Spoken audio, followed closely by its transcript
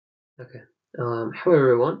Okay. Hello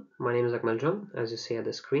everyone. My name is Akmal John, as you see at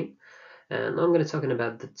the screen, and I'm going to talking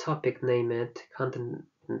about the topic named content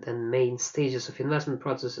and main stages of investment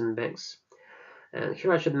process in banks. And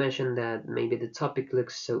here I should mention that maybe the topic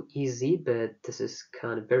looks so easy, but this is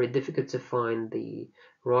kind of very difficult to find the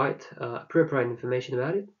appropriate information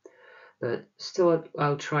about it. But still,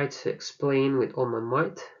 I'll try to explain with all my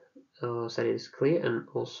might, so that it is clear, and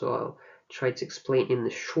also I'll try to explain in a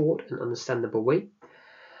short and understandable way.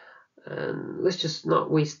 And let's just not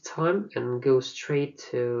waste time and go straight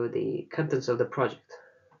to the contents of the project.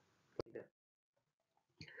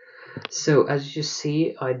 So as you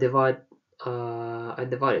see, I divided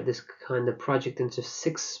this kind of project into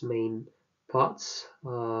 6 main parts.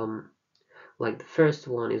 Like the first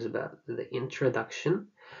one is about the introduction.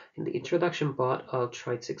 In the introduction part, I'll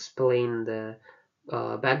try to explain the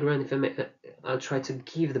background information. I'll try to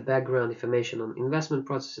give the background information on investment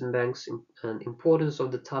process in banks and importance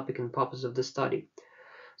of the topic and purpose of the study.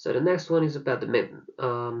 So the next one is about the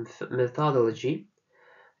methodology.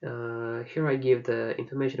 Here I give the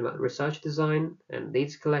information about research design and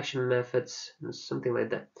data collection methods and something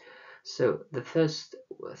like that. So the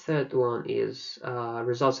third one is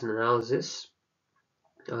results and analysis.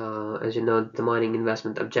 As you know, defining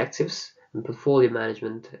investment objectives and portfolio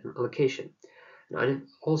management and allocation. And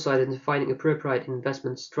also identifying appropriate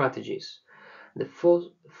investment strategies. The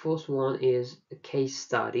fourth one is a case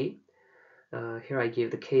study. Here I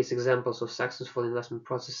give the case examples of successful investment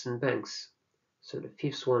process in banks. So the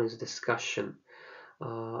fifth one is discussion,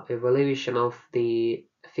 evaluation of the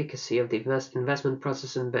efficacy of the investment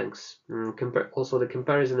process in banks, also the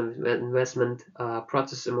comparison of investment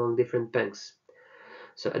process among different banks.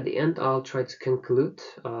 So at the end, I'll try to conclude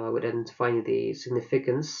with identifying the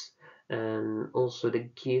significance and also to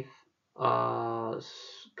give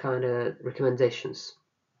kind of recommendations.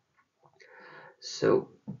 So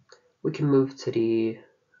we can move to the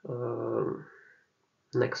um,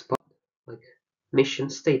 next part, like mission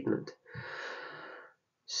statement.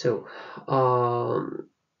 So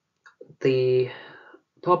the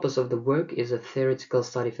purpose of the work is a theoretical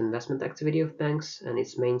study of investment activity of banks and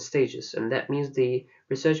its main stages, and that means the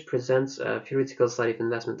research presents a theoretical study of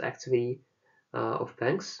investment activity of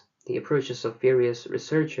banks. The approaches of various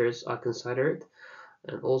researchers are considered,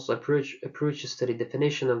 and also approaches to the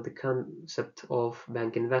definition of the concept of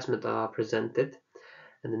bank investment are presented,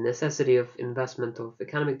 and the necessity of investment of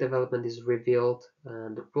economic development is revealed,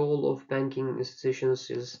 and the role of banking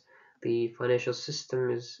institutions is the financial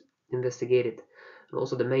system is investigated, and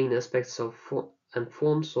also the main aspects of and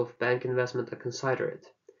forms of bank investment are considered.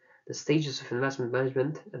 The stages of investment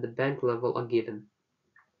management at the bank level are given.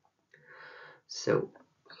 So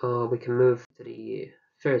we can move to the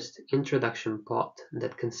first introduction part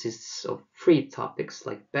that consists of 3 topics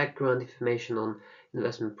like background information on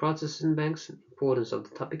investment process in banks, importance of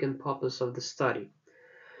the topic and purpose of the study.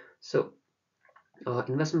 So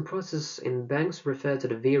investment process in banks refer to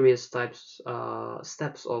the various steps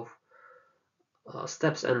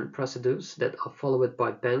and procedures that are followed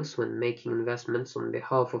by banks when making investments on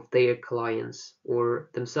behalf of their clients or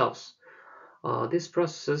themselves. These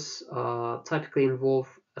processes typically involve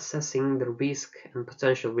assessing the risk and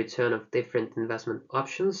potential return of different investment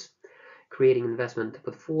options, creating investment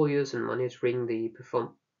portfolios, and monitoring the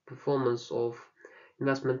performance of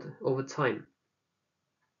investment over time.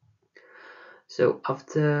 So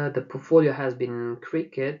after the portfolio has been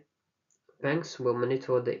created, banks will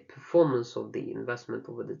monitor the performance of the investment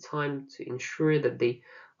over the time to ensure that they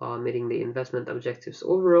are meeting the investment objectives.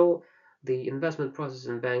 Overall, the investment process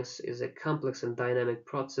in banks is a complex and dynamic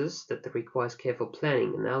process that requires careful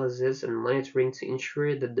planning, analysis, and monitoring to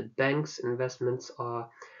ensure that the bank's investments are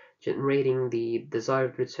generating the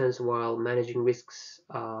desired returns while managing risks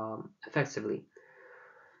effectively.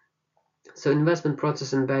 So investment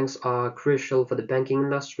process in banks are crucial for the banking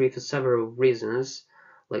industry for several reasons,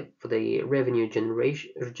 like for the revenue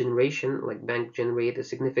generation, like banks generate a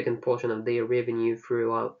significant portion of their revenue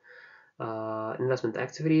throughout investment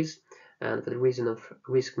activities, and for the reason of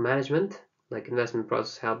risk management, like investment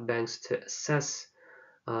process help banks to assess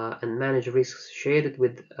and manage risks shared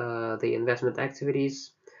with the investment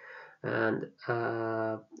activities, and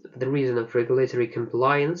for the reason of regulatory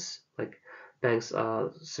compliance, like banks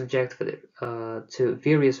are subject to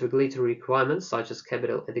various regulatory requirements such as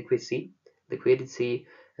capital adequacy, liquidity,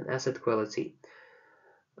 and asset quality.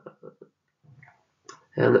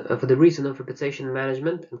 And for the reason of reputation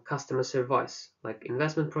management and customer service, like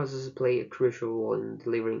investment processes play a crucial role in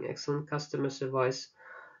delivering excellent customer service.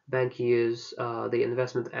 Bank use the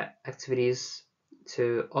investment activities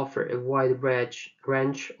to offer a wide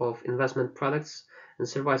range of investment products and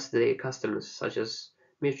service to their customers, such as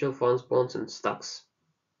mutual funds, bonds, and stocks.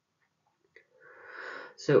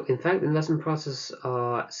 So, in fact, investment processes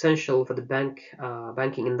are essential for the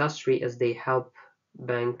banking industry as they help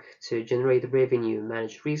bank to generate revenue,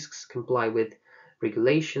 manage risks, comply with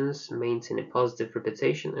regulations, maintain a positive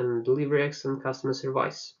reputation, and deliver excellent customer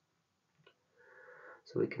service.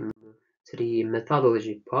 So we can move to the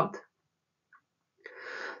methodology part.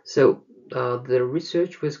 So the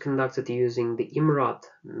research was conducted using the IMRAT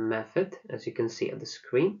method, as you can see at the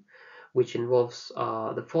screen, which involves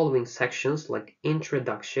the following sections like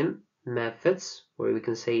introduction, methods, where we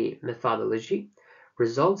can say methodology,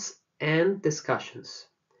 results, and discussions.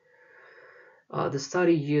 The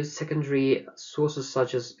study used secondary sources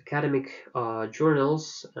such as academic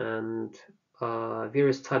journals and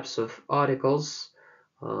various types of articles,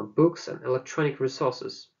 books, and electronic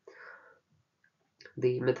resources.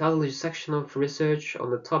 The methodology section of research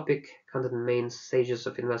on the topic, content and main stages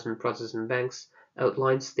of investment process in banks,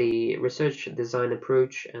 outlines the research design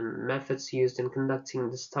approach and methods used in conducting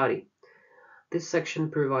the study. This section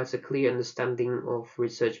provides a clear understanding of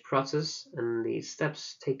research process and the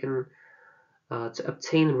steps taken to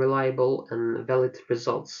obtain reliable and valid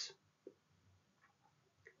results.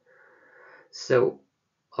 So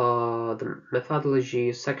the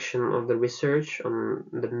methodology section of the research on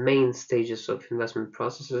the main stages of investment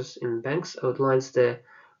processes in banks outlines the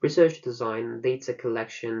research design, data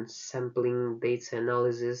collection, sampling, data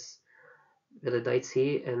analysis,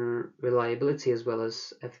 validity, and reliability, as well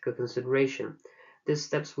as ethical consideration. These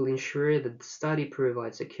steps will ensure that the study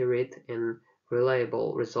provides accurate and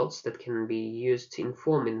reliable results that can be used to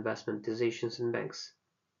inform investment decisions in banks.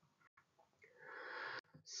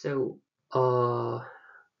 So,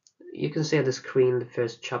 you can see at the screen the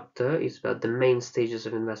first chapter is about the main stages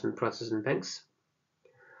of investment process in banks.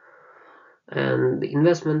 And the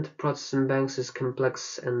investment process in banks is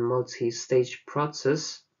complex and multi-stage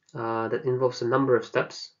process that involves a number of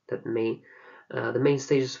steps that the main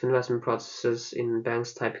stages of investment processes in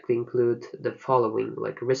banks typically include the following,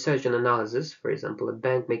 like research and analysis. For example, a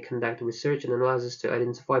bank may conduct research and analysis to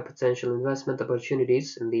identify potential investment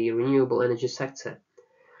opportunities in the renewable energy sector.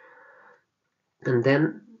 And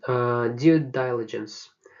then due diligence.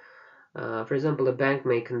 For example, a bank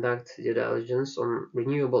may conduct due diligence on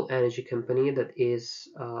renewable energy company that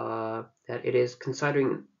it is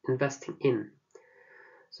considering investing in.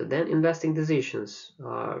 So then investing decisions.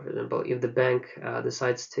 For example, if the bank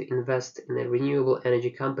decides to invest in a renewable energy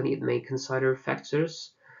company, it may consider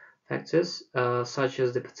factors such as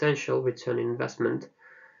the potential return on investment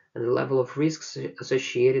and the level of risks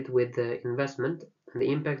associated with the investment and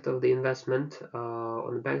the impact of the investment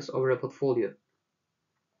on the bank's overall portfolio.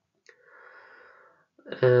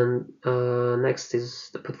 And next is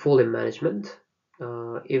the portfolio management.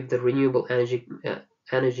 If the renewable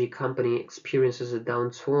energy company experiences a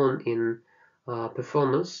downturn in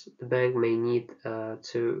performance, the bank may need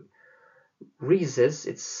to reassess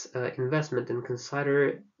its investment and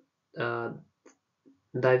consider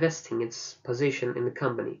divesting its position in the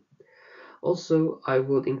company. Also, I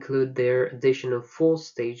would include their additional 4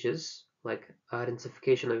 stages like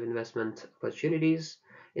identification of investment opportunities,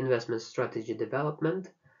 investment strategy development,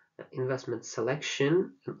 investment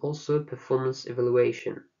selection, and also performance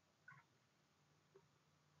evaluation.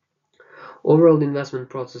 Overall, the investment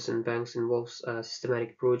process in banks involves a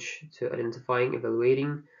systematic approach to identifying,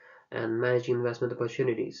 evaluating, and managing investment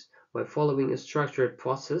opportunities. By following a structured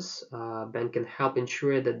process, a bank can help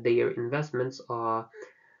ensure that their investments are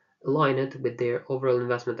aligned with their overall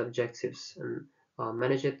investment objectives and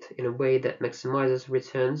manage it in a way that maximizes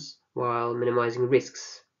returns while minimizing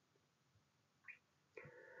risks.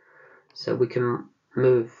 So we can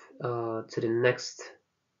move to the next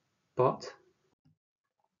part.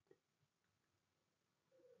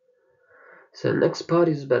 So the next part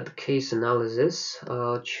is about the case analysis.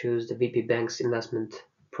 I'll choose the VP Bank's investment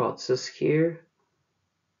process here.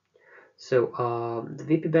 So the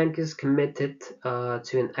VP Bank is committed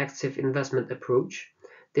to an active investment approach.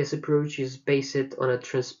 This approach is based on a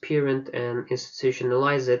transparent and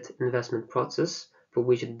institutionalized investment process for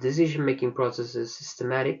which the decision-making process is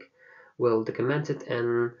systematic, well documented,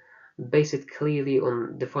 and based clearly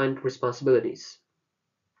on defined responsibilities.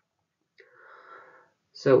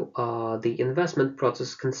 So the investment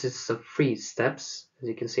process consists of 3 steps, as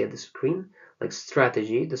you can see at the screen. Like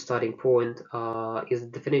strategy, the starting point is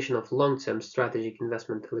the definition of long-term strategic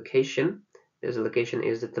investment allocation. This allocation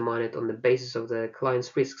is determined on the basis of the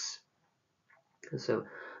client's risks. And so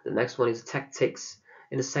the next one is tactics.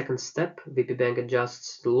 In the second step, VP Bank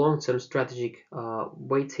adjusts the long-term strategic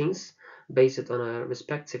weightings based on a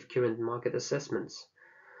respective current market assessments.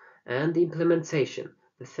 And the implementation.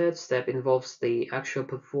 The third step involves the actual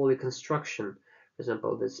portfolio construction, for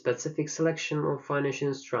example, the specific selection of financial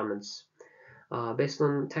instruments. Based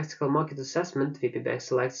on tactical market assessment, VP Bank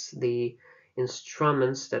selects the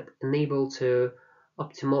instruments that enable to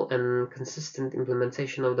optimal and consistent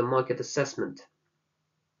implementation of the market assessment.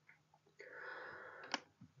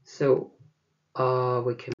 So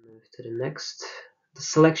we can move to the next. The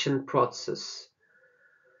selection process.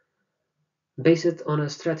 Based on a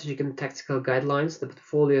strategic and tactical guidelines, the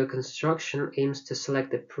portfolio construction aims to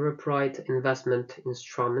select the appropriate investment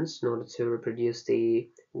instruments in order to reproduce the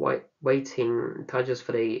weighting targets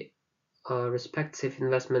for the respective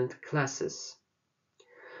investment classes.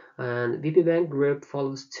 And VP Bank Group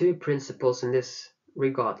follows two principles in this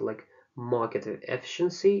regard, like market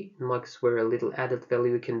efficiency, markets where a little added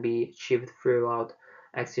value can be achieved throughout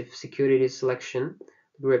active security selection.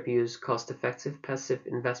 The group uses cost-effective passive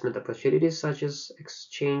investment opportunities such as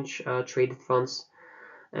exchange traded funds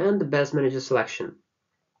and the best manager selection.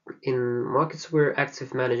 In markets where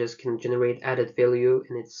active managers can generate added value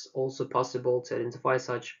and it's also possible to identify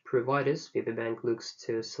such providers, VP Bank looks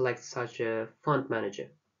to select such a fund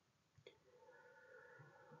manager.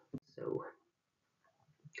 So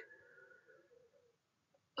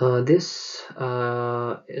this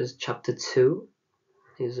is chapter 2,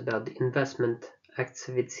 is about the investment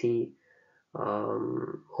activity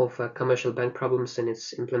of commercial bank problems and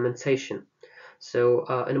its implementation. So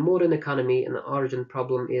in a modern economy, an urgent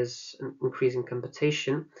problem is an increasing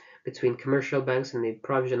competition between commercial banks and the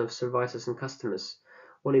provision of services and customers.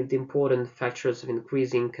 One of the important factors of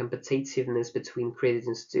increasing competitiveness between credit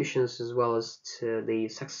institutions as well as to the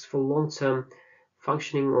successful long-term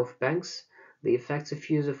functioning of banks, the effective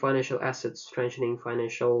use of financial assets, strengthening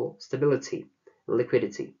financial stability and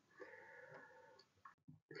liquidity.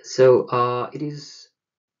 So it is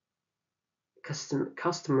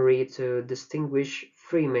customary to distinguish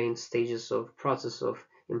three main stages of process of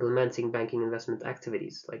implementing banking investment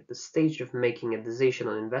activities, like the stage of making a decision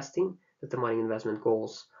on investing, determining investment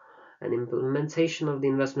goals, and implementation of the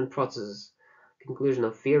investment processes, conclusion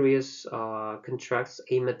of various contracts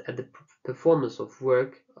aimed at the performance of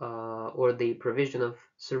work or the provision of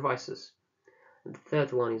services. And the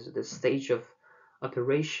third one is the stage of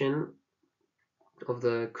operation of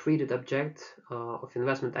the created object of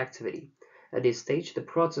investment activity. At this stage, the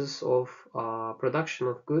process of production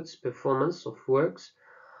of goods, performance of works,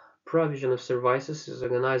 provision of services is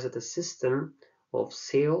organized as a system of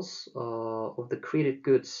sales of the created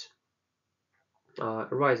goods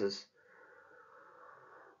arises.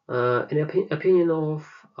 In the opinion of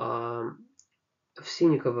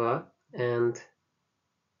Ovsyannikova and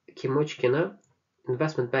Kimochkina,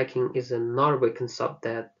 investment banking is a Norway concept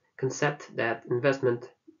that investment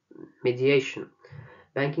mediation.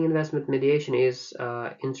 Banking investment mediation is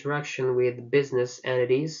interaction with business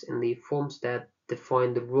entities in the forms that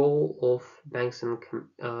define the role of banks and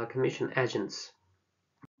commission agents.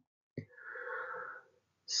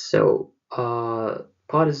 So,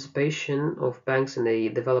 participation of banks in the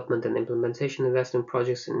development and implementation of investment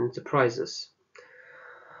projects and enterprises.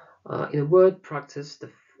 In a word practice,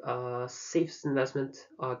 the safest investment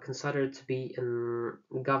are considered to be in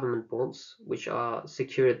government bonds, which are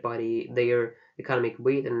secured by their economic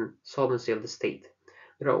weight and solvency of the state.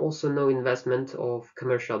 There are also no investment of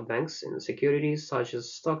commercial banks in securities such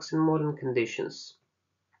as stocks in modern conditions.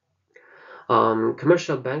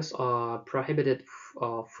 Commercial banks are prohibited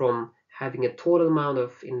from having a total amount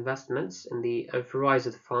of investments in the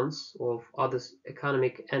authorized funds of other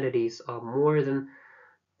economic entities are more than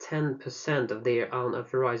 10% of their own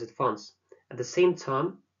authorized funds. At the same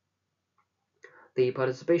time, the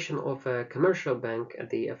participation of a commercial bank at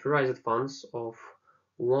the authorized funds of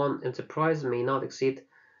one enterprise may not exceed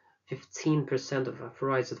 15% of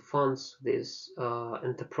authorized funds of this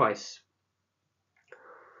enterprise.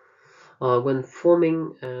 When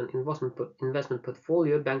forming an investment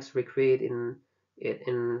portfolio, banks recreate it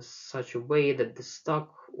in such a way that the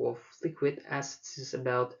stock of liquid assets is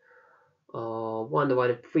about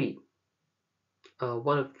 1/3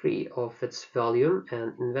 of its volume,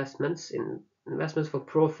 and investments for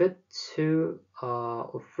profit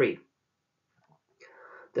 2/3.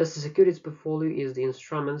 Thus, the securities portfolio is the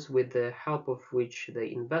instruments with the help of which the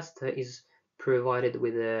investor is provided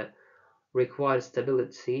with the required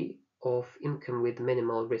stability of income with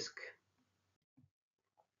minimal risk.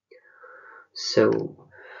 So,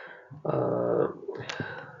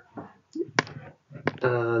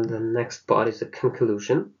 the next part is the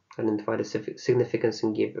conclusion. Identify the significance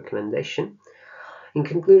and give recommendation. In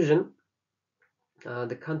conclusion,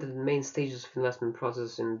 the content and main stages of investment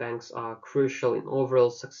process in banks are crucial in overall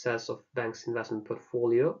success of banks' investment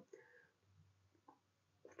portfolio.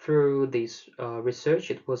 Through this research,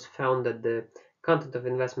 it was found that the content of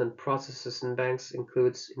investment processes in banks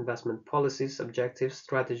includes investment policies, objectives,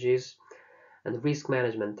 strategies, and risk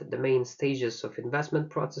management. The main stages of investment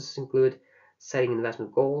process include setting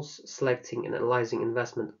investment goals, selecting and analyzing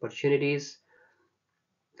investment opportunities,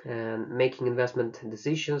 and making investment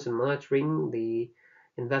decisions and monitoring the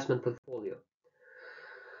investment portfolio.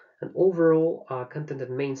 And overall, content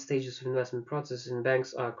and main stages of investment process in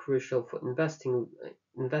banks are crucial for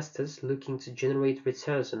investors looking to generate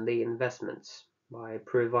returns on their investments by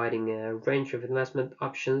providing a range of investment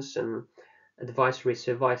options and advisory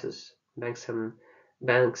services.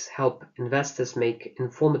 Banks help investors make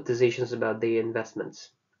informed decisions about their investments.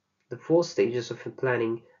 The four stages of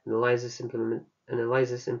planning, analysis,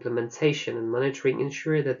 implementation, and monitoring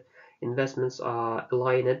ensure that investments are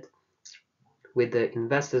aligned with the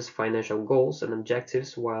investor's financial goals and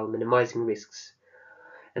objectives while minimizing risks.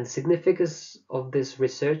 And the significance of this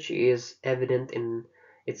research is evident in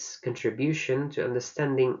its contribution to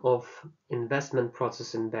understanding of investment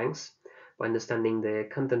process in banks. By understanding the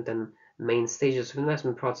content and main stages of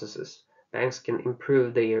investment processes, banks can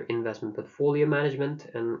improve their investment portfolio management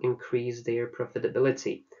and increase their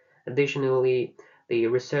profitability. Additionally, the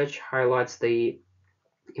research highlights the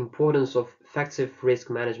importance of effective risk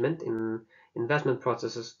management in investment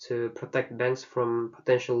processes to protect banks from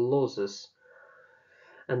potential losses.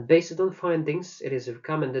 And based on findings, it is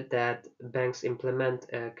recommended that banks implement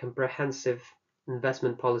a comprehensive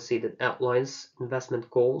investment policy that outlines investment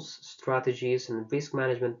goals, strategies, and risk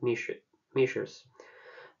management measures.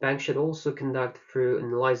 Banks should also conduct thorough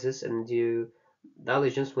analysis and due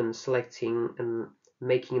diligence when selecting and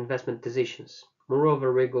making investment decisions.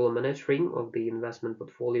 Moreover, regular monitoring of the investment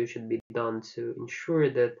portfolio should be done to ensure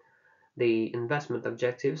that the investment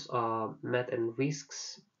objectives are met and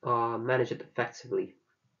risks are managed effectively.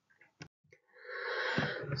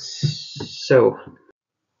 So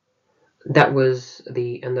that was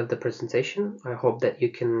the end of the presentation. I hope that you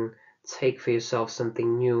can take for yourself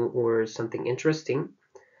something new or something interesting.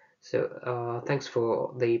 So thanks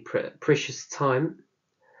for the precious time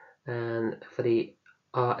and for the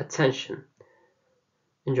attention.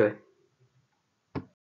 Enjoy.